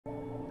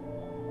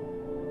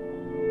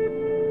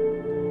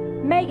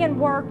Megan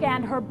Work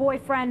and her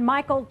boyfriend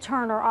Michael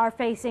Turner are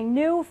facing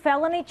new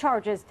felony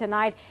charges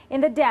tonight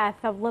in the death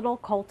of little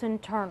Colton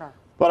Turner.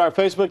 But our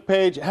Facebook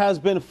page has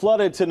been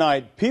flooded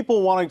tonight.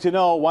 People wanting to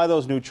know why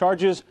those new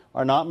charges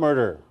are not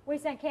murder. We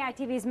sent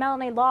KITV's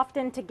Melanie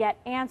Lofton to get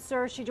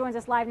answers. She joins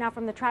us live now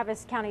from the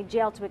Travis County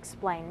Jail to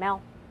explain.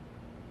 Mel.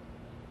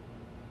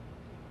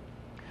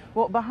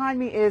 Well, behind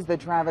me is the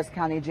Travis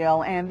County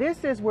Jail, and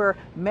this is where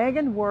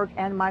Megan Work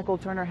and Michael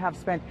Turner have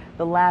spent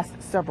the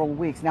last several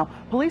weeks. Now,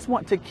 police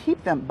want to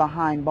keep them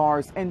behind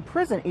bars in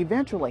prison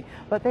eventually,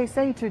 but they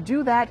say to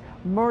do that,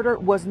 murder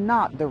was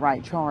not the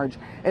right charge,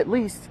 at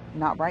least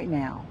not right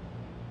now.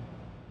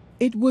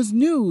 It was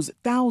news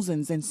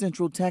thousands in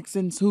Central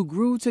Texans who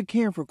grew to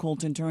care for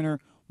Colton Turner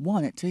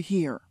wanted to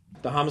hear.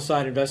 The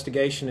homicide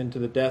investigation into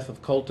the death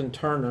of Colton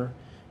Turner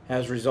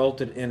has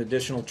resulted in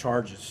additional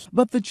charges.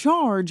 But the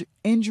charge,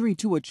 injury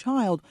to a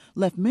child,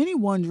 left many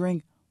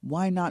wondering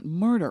why not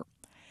murder.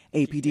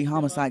 APD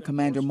Homicide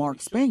Commander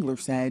Mark Spangler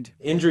said,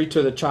 Injury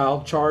to the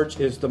child charge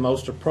is the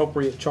most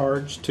appropriate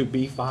charge to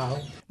be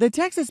filed. The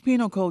Texas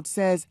Penal Code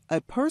says a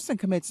person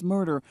commits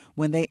murder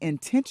when they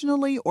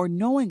intentionally or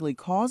knowingly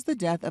cause the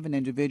death of an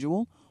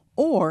individual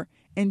or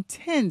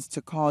intends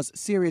to cause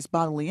serious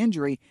bodily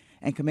injury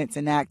and commits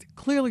an act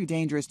clearly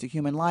dangerous to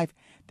human life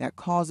that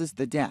causes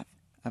the death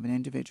of an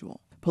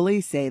individual.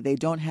 Police say they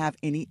don't have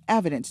any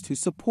evidence to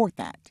support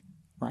that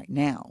right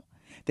now.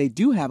 They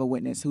do have a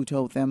witness who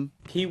told them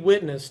he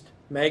witnessed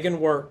Megan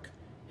Work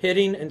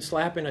hitting and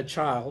slapping a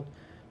child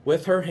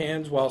with her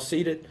hands while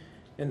seated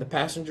in the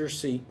passenger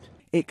seat.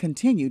 It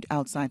continued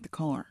outside the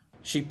car.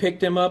 She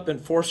picked him up and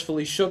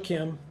forcefully shook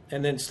him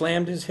and then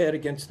slammed his head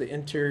against the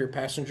interior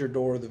passenger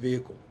door of the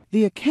vehicle.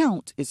 The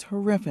account is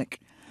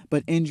horrific.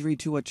 But injury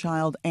to a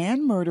child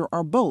and murder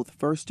are both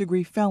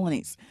first-degree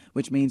felonies,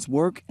 which means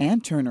Work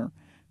and Turner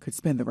could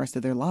spend the rest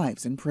of their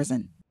lives in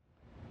prison.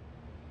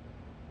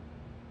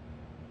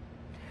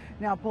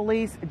 Now,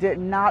 police did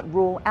not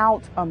rule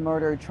out a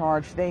murder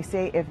charge. They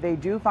say if they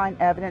do find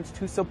evidence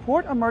to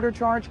support a murder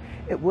charge,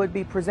 it would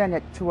be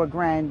presented to a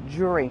grand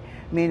jury.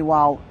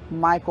 Meanwhile,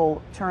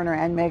 Michael Turner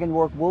and Megan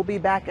Work will be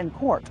back in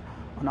court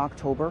on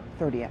October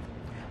 30th.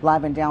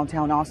 Live in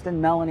downtown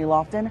Austin, Melanie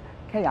Lofton,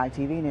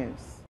 KITV News.